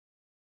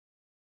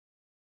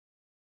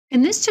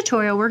In this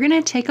tutorial, we're going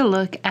to take a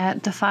look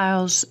at the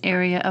files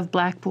area of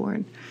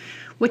Blackboard.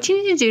 What you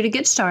need to do to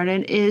get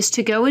started is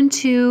to go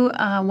into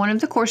one of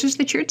the courses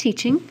that you're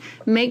teaching,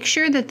 make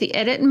sure that the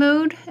edit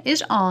mode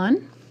is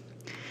on,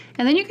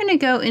 and then you're going to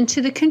go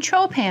into the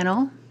control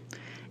panel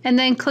and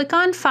then click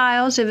on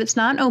Files if it's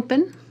not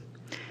open,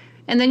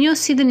 and then you'll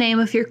see the name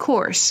of your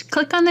course.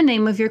 Click on the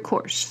name of your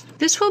course.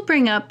 This will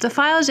bring up the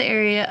files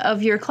area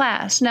of your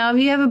class. Now,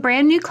 if you have a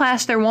brand new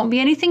class, there won't be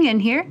anything in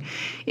here.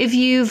 If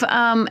you've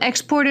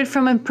exported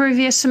from a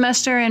previous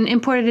semester and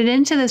imported it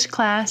into this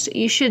class,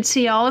 you should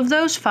see all of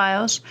those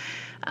files.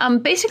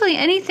 Basically,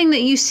 anything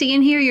that you see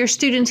in here, your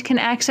students can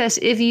access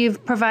if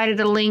you've provided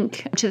a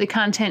link to the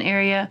content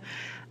area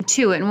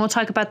to it, and we'll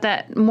talk about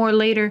that more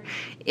later.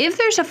 If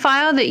there's a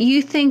file that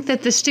you think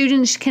that the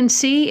students can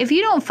see, if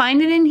you don't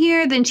find it in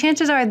here, then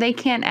chances are they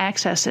can't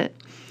access it.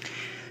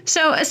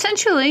 So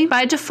essentially,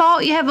 by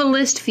default, you have a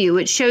list view,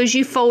 which shows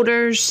you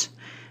folders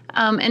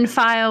and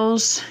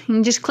files. You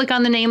can just click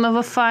on the name of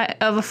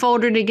a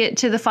folder to get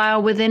to the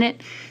file within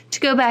it. To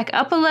go back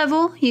up a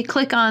level, you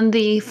click on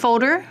the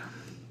folder,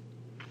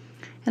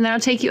 and that'll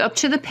take you up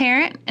to the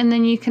parent, and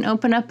then you can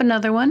open up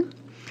another one.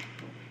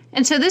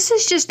 And so this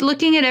is just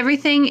looking at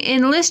everything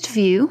in list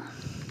view.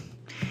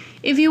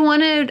 If you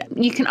wanted,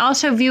 you can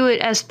also view it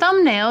as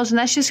thumbnails, and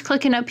that's just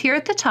clicking up here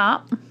at the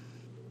top.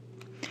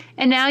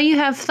 And now you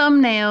have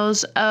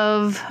thumbnails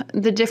of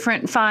the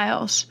different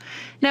files.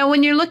 Now,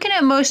 when you're looking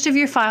at most of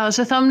your files,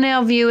 a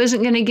thumbnail view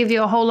isn't going to give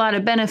you a whole lot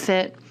of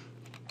benefit.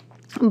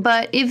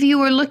 But if you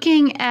were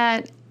looking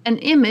at an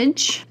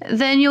image,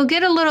 then you'll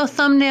get a little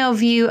thumbnail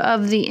view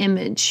of the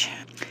image.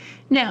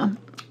 Now,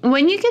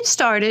 when you get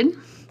started,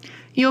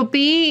 you'll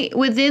be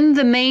within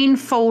the main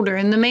folder,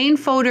 and the main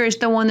folder is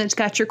the one that's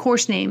got your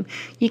course name.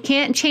 You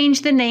can't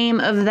change the name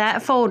of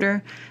that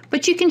folder,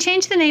 but you can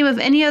change the name of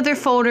any other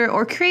folder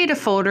or create a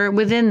folder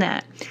within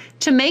that.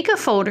 To make a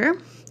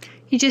folder,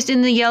 you just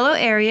in the yellow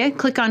area,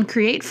 click on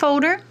Create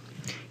Folder,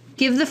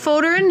 give the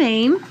folder a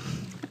name,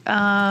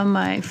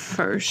 my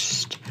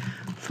first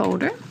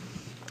folder,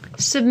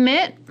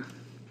 submit,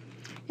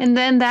 and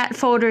then that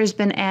folder has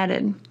been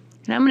added.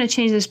 And I'm going to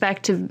change this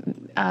back to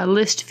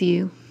list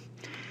view.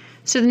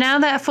 So now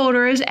that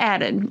folder is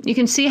added. You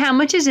can see how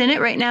much is in it.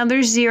 Right now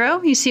there's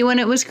 0. You see when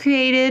it was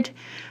created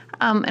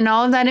and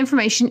all of that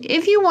information.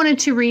 If you wanted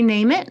to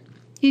rename it,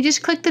 you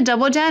just click the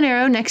double down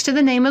arrow next to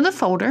the name of the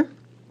folder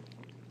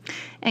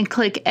and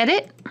click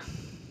Edit.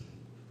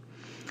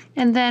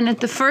 And then at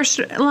the first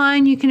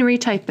line you can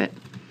retype it.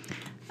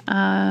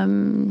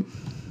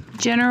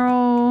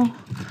 General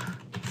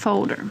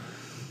folder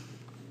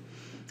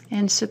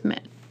and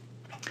submit.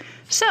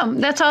 So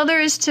that's all there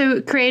is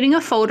to creating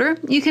a folder.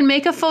 You can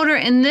make a folder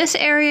in this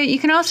area. You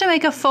can also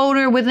make a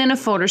folder within a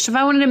folder. So if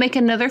I wanted to make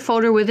another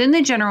folder within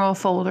the general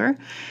folder,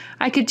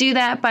 I could do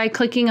that by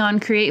clicking on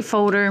Create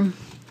Folder,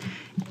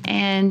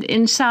 and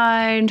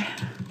inside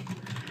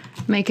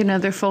make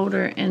another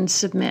folder and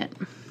submit.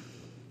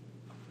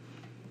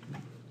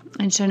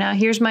 And so now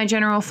here's my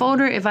general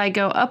folder. If I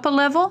go up a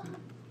level,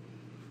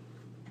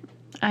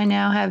 I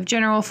now have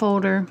general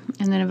folder,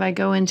 and then if I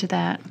go into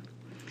that,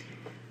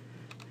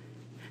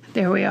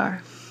 there we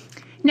are.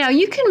 Now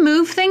you can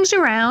move things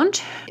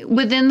around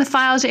within the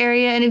files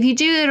area, and if you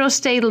do, it'll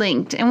stay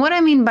linked. And what I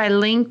mean by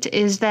linked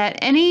is that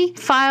any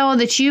file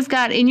that you've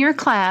got in your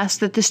class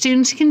that the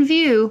students can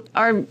view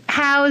are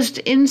housed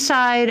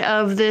inside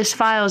of this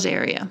files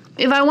area.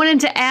 If I wanted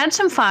to add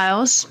some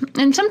files,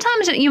 and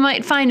sometimes you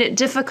might find it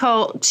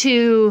difficult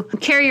to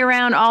carry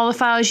around all the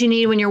files you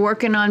need when you're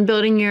working on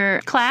building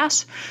your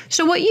class.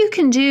 So what you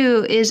can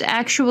do is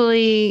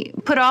actually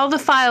put all the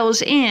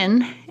files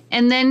in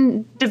and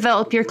then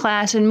develop your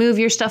class and move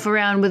your stuff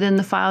around within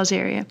the files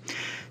area.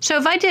 So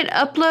if I did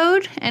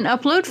upload and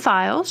upload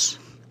files,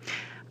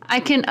 I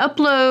can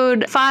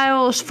upload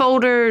files,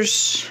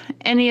 folders,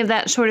 any of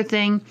that sort of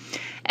thing.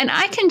 And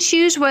I can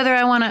choose whether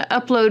I want to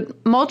upload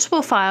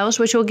multiple files,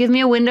 which will give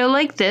me a window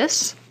like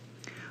this,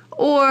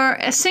 or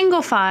a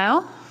single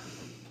file,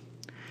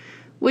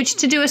 which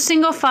to do a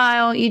single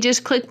file, you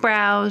just click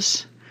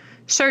Browse,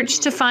 search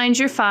to find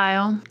your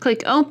file,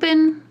 click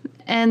Open,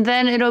 and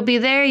then it'll be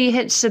there. You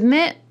hit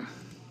Submit,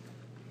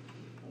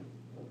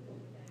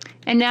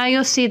 and now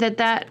you'll see that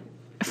that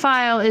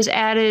file is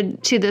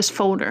added to this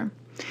folder.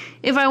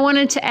 If I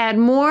wanted to add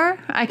more,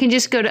 I can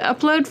just go to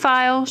Upload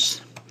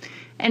Files,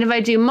 and if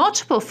I do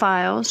multiple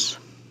files,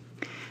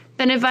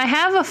 then if I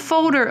have a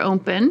folder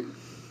open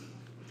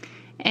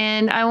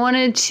and I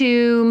wanted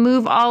to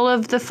move all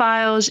of the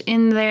files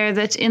in there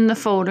that's in the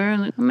folder,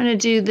 I'm going to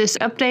do this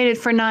updated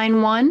for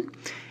 9.1.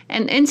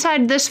 And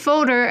inside this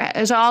folder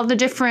is all the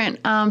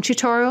different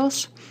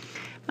tutorials.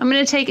 I'm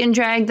going to take and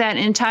drag that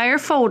entire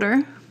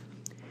folder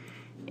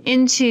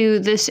into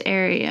this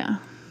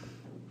area.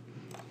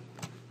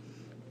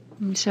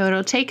 And so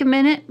it'll take a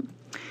minute.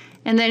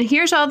 And then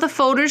here's all the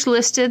folders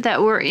listed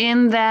that were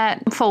in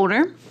that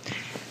folder.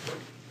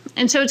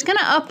 And so it's going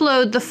to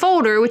upload the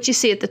folder, which you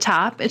see at the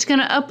top. It's going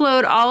to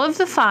upload all of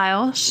the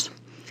files.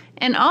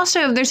 And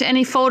also, if there's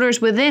any folders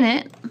within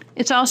it,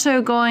 it's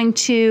also going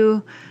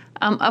to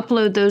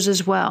upload those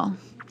as well.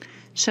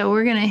 So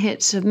we're going to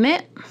hit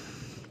submit,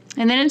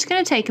 and then it's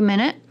going to take a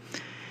minute.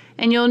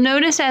 And you'll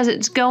notice as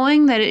it's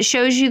going that it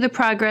shows you the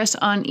progress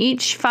on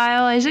each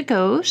file as it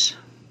goes.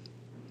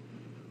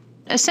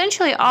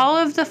 Essentially, all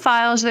of the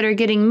files that are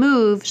getting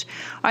moved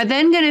are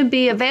then going to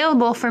be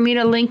available for me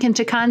to link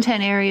into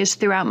content areas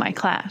throughout my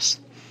class.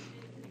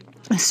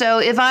 So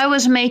if I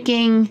was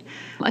making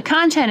a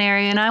content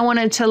area and I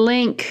wanted to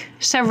link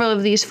several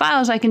of these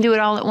files, I can do it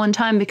all at one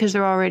time because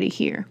they're already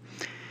here.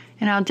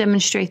 And I'll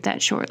demonstrate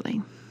that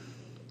shortly.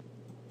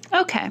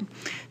 Okay,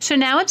 so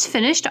now it's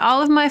finished.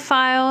 All of my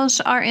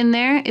files are in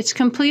there. It's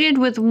completed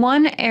with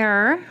one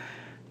error,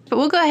 but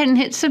we'll go ahead and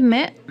hit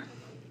submit.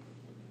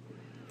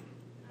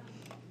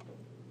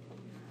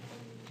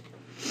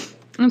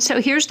 And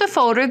so here's the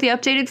folder, the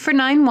updated for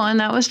 9.1.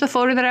 That was the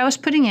folder that I was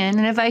putting in.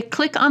 And if I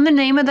click on the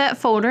name of that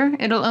folder,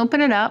 it'll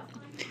open it up.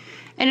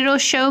 And it'll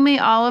show me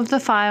all of the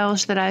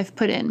files that I've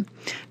put in.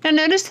 Now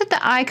notice that the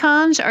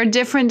icons are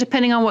different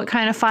depending on what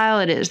kind of file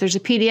it is. There's a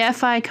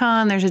PDF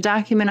icon, there's a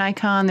document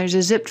icon, there's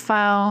a zipped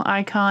file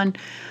icon.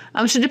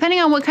 So depending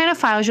on what kind of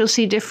files, you'll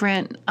see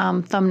different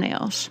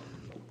thumbnails.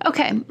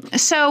 Okay,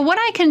 so what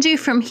I can do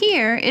from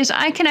here is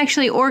I can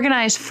actually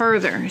organize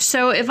further.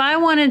 So if I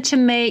wanted to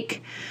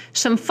make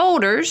some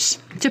folders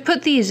to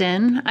put these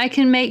in, I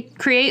can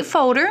create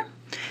folder,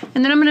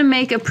 and then I'm going to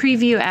make a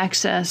preview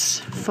access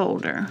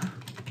folder.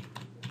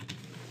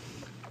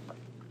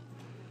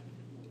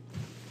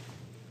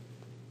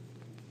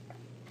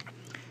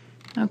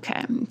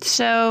 Okay,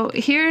 so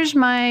here's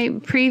my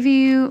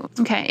preview.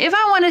 Okay, if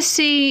I want to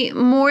see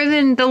more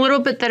than the little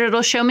bit that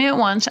it'll show me at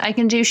once, I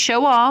can do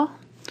show all,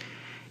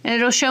 and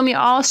it'll show me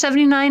all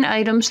 79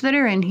 items that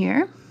are in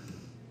here.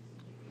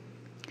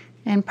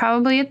 And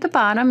probably at the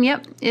bottom,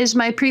 yep, is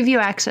my preview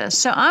access.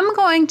 So I'm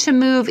going to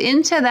move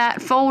into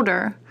that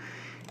folder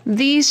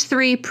these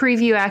 3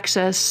 preview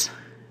access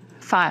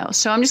files.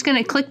 So I'm just going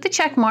to click the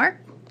check mark,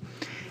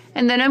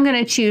 and then I'm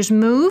going to choose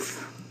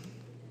move.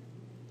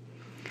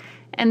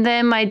 And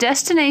then my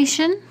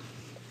destination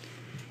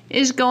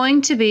is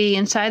going to be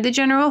inside the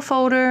general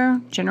folder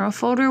 1,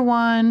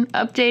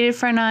 updated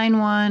for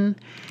 9.1,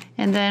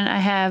 and then I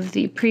have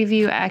the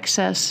preview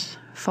access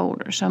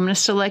folder. So I'm going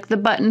to select the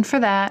button for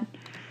that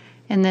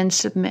and then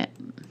submit.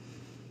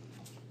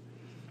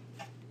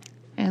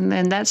 And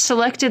then that's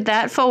selected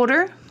that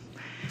folder.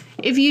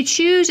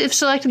 If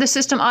selected, the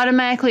system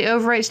automatically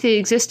overwrites the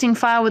existing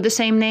file with the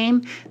same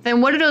name, then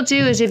what it'll do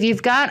is if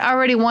you've got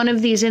already one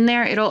of these in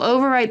there, it'll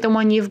overwrite the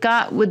one you've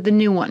got with the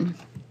new one.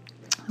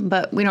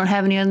 But we don't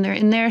have any other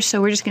in there, so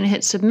we're just going to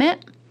hit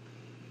submit.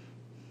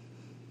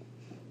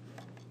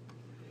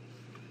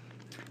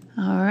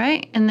 All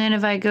right, and then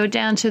if I go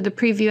down to the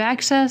preview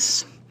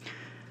access,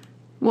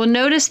 we'll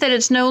notice that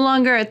it's no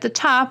longer at the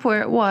top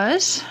where it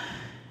was.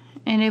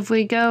 And if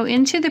we go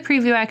into the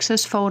preview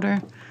access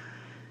folder,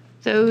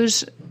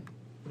 those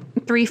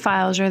 3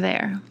 files are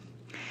there.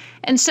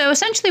 And so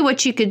essentially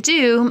what you could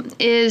do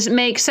is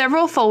make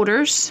several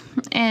folders.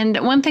 And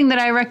one thing that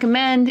I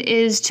recommend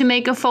is to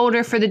make a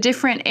folder for the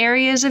different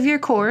areas of your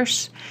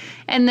course.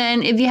 And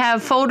then if you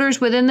have folders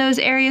within those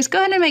areas, go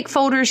ahead and make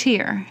folders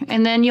here,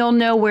 and then you'll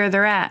know where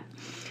they're at.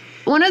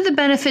 One of the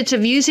benefits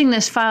of using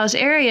this files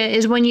area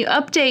is when you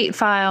update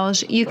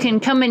files, you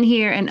can come in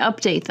here and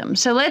update them.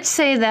 So let's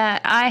say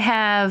that I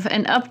have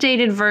an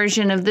updated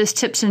version of this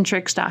tips and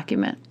tricks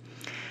document.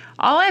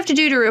 All I have to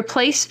do to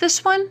replace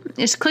this one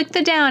is click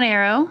the down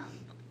arrow,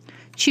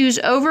 choose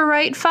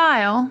overwrite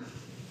file,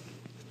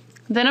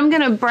 then I'm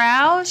going to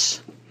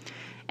browse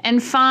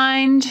and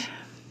find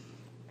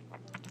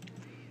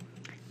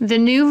the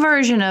new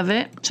version of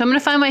it. So I'm going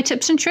to find my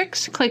tips and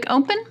tricks, click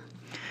open,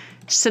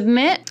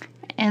 submit,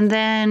 and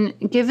then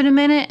give it a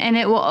minute and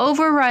it will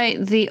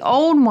overwrite the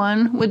old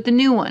one with the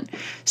new one.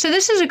 So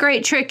this is a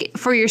great trick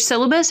for your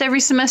syllabus. Every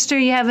semester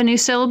you have a new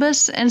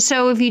syllabus, and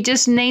so if you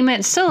just name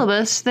it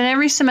syllabus, then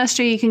every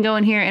semester you can go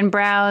in here and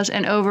browse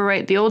and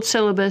overwrite the old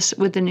syllabus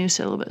with the new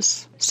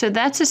syllabus. So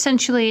that's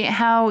essentially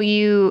how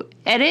you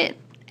edit,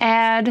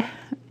 add,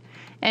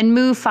 and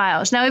move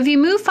files. Now, if you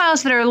move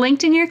files that are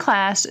linked in your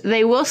class,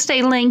 they will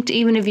stay linked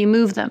even if you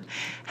move them.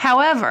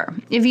 However,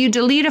 if you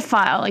delete a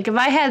file, like if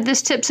I had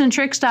this tips and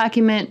tricks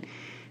document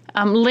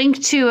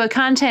linked to a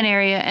content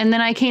area, and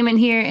then I came in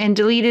here and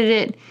deleted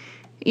it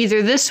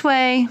either this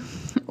way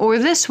or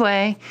this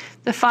way,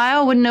 the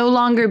file would no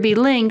longer be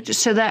linked,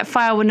 so that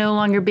file would no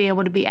longer be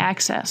able to be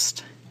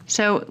accessed.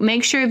 So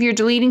make sure if you're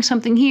deleting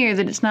something here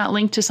that it's not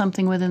linked to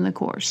something within the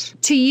course.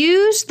 To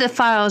use the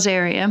files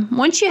area,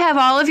 once you have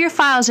all of your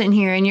files in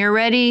here and you're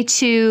ready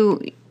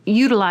to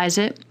utilize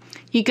it,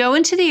 you go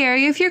into the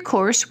area of your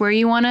course where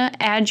you want to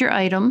add your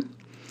item,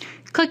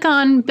 click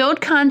on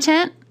Build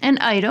Content and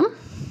Item,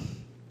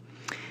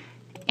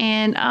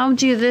 and I'll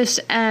do this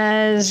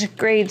as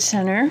Grade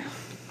Center.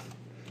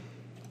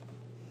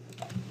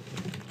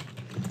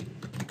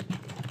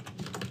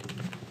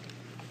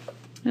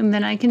 And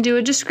then I can do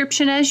a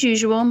description as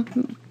usual.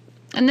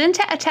 And then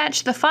to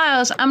attach the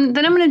files, then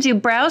I'm going to do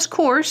Browse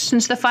Course,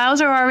 since the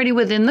files are already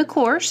within the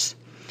course.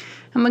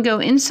 I'm going to go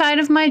inside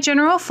of my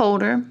general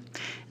folder. And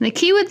the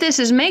key with this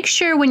is make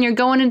sure when you're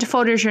going into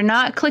folders you're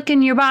not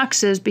clicking your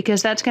boxes,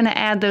 because that's going to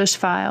add those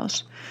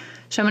files.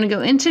 So I'm going to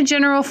go into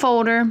general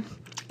folder,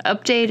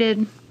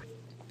 updated,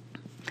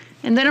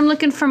 and then I'm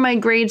looking for my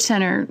Grade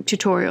Center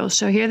tutorials.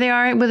 So here they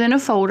are within a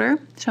folder.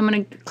 So I'm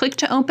going to click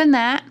to open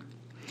that.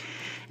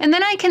 And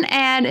then I can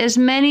add as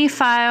many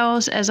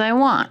files as I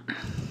want.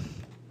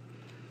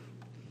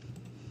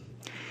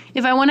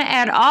 If I want to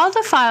add all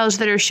the files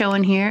that are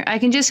shown here, I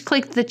can just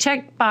click the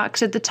check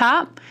box at the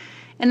top,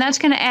 and that's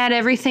going to add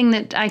everything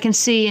that I can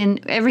see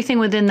and everything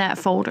within that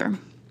folder.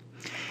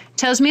 It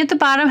tells me at the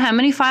bottom how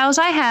many files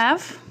I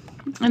have,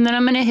 and then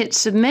I'm going to hit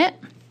submit.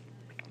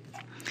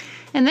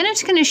 And then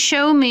it's going to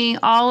show me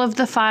all of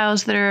the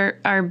files that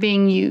are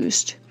being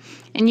used.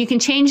 And you can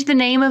change the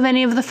name of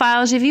any of the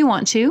files if you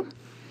want to.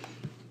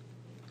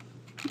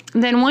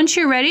 Then once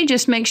you're ready,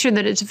 just make sure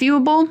that it's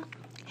viewable,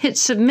 hit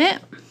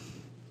submit.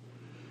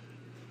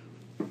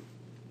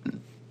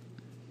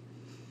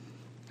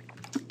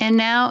 And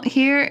now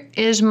here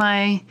is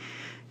my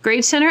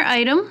Grade Center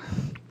item,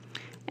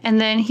 and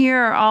then here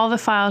are all the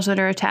files that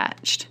are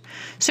attached.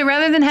 So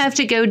rather than have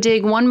to go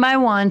dig one by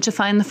one to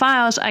find the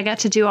files, I got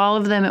to do all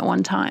of them at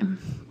one time,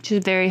 which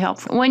is very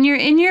helpful. When you're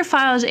in your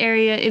files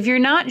area, if you're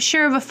not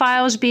sure if a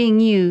file is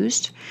being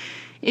used,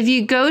 if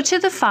you go to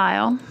the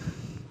file,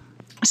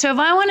 so if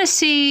I want to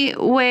see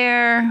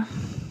where,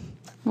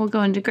 we'll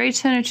go into Grade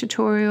Center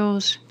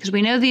tutorials, because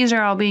we know these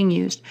are all being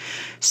used.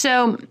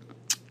 So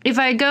if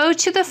I go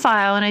to the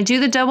file and I do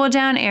the double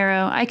down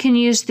arrow, I can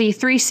use the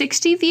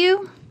 360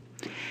 view.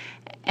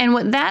 And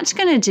what that's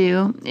going to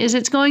do is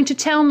it's going to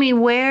tell me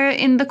where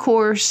in the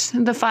course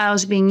the file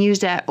is being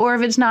used at, or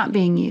if it's not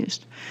being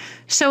used.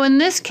 So in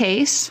this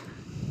case,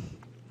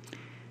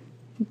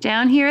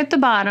 down here at the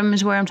bottom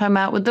is where I'm talking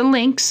about with the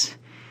links.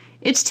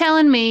 It's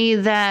telling me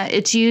that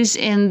it's used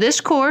in this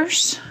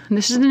course.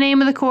 This is the name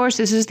of the course.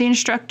 This is the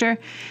instructor.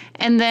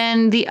 And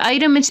then the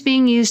item it's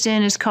being used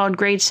in is called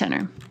Grade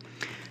Center.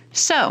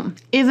 So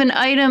if an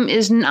item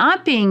is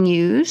not being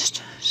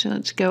used, so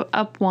let's go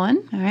up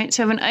one. All right,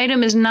 so if an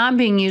item is not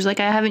being used, like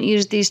I haven't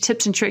used these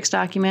tips and tricks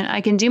document,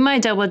 I can do my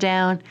double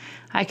down,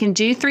 I can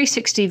do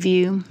 360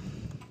 view,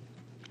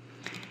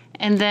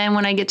 and then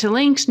when I get to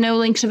links, no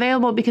links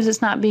available because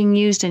it's not being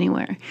used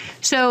anywhere.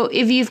 So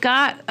if you've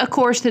got a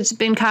course that's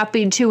been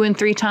copied 2 and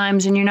 3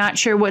 times and you're not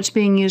sure what's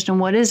being used and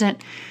what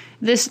isn't,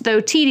 this, though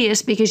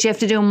tedious because you have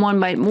to do them one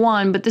by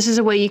one, but this is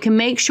a way you can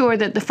make sure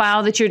that the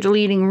file that you're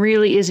deleting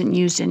really isn't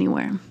used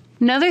anywhere.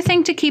 Another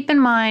thing to keep in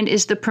mind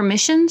is the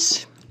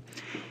permissions.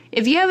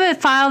 If you have a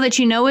file that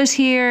you know is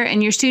here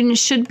and your students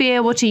should be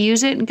able to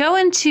use it, go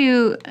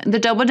into the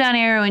double down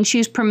arrow and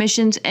choose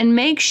permissions and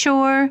make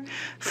sure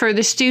for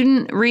the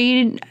student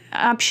read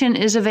option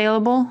is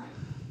available.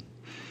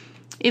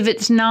 If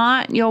it's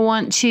not, you'll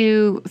want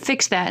to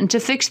fix that. And to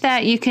fix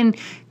that, you can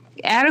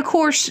add a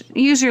course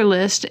user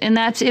list, and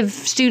that's if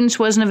students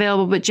wasn't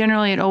available, but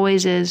generally it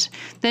always is.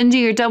 Then do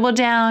your double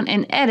down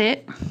and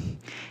edit,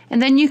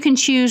 and then you can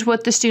choose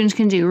what the students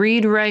can do.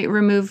 Read, write,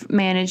 remove,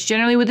 manage.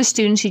 Generally with the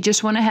students, you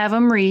just want to have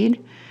them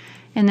read,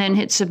 and then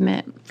hit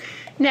submit.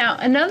 Now,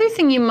 another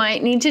thing you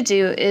might need to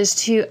do is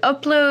to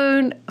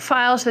upload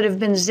files that have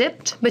been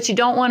zipped, but you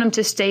don't want them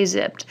to stay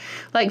zipped.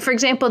 Like, for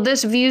example,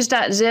 this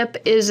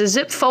views.zip is a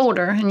zip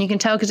folder, and you can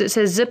tell because it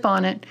says zip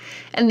on it.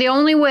 And the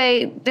only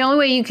way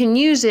you can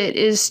use it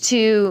is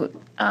to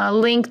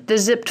link the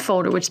zipped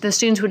folder, which the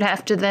students would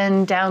have to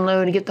then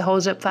download to get the whole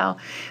zip file.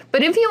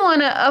 But if you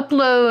want to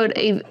upload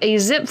a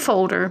zip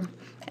folder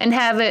and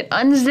have it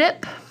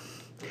unzip,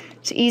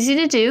 it's easy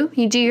to do.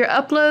 You do your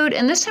upload,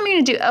 and this time you're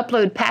going to do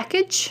upload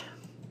package.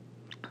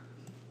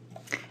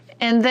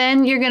 And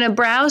then you're going to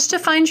browse to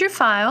find your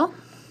file.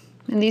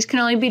 And these can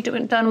only be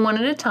done one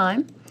at a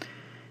time.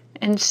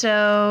 And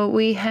so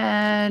we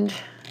had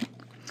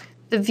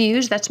the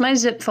views. That's my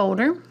zip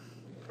folder.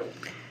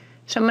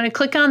 So I'm going to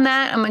click on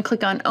that. I'm going to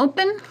click on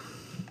open.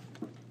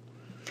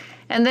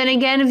 And then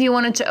again, if you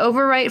wanted to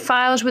overwrite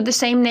files with the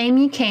same name,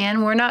 you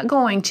can. We're not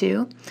going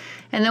to.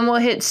 And then we'll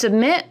hit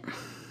submit.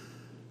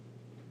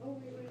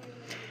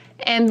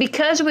 And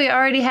because we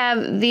already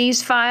have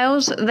these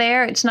files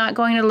there, it's not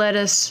going to let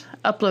us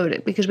upload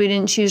it because we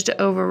didn't choose to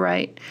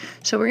overwrite.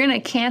 So we're going to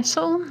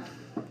cancel.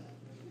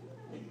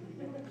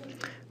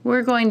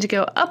 We're going to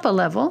go up a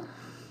level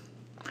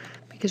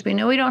because we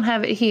know we don't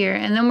have it here,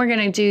 and then we're going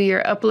to do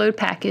your upload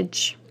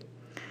package.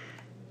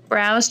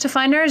 Browse to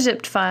find our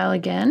zipped file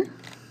again.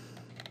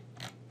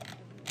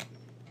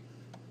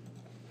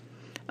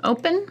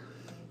 Open,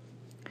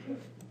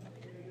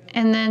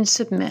 and then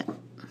submit.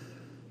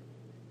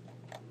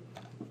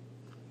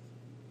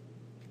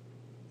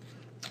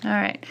 All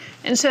right,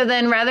 and so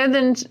then rather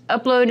than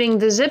uploading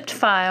the zipped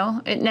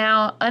file, it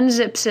now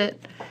unzips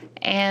it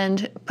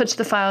and puts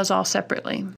the files all separately.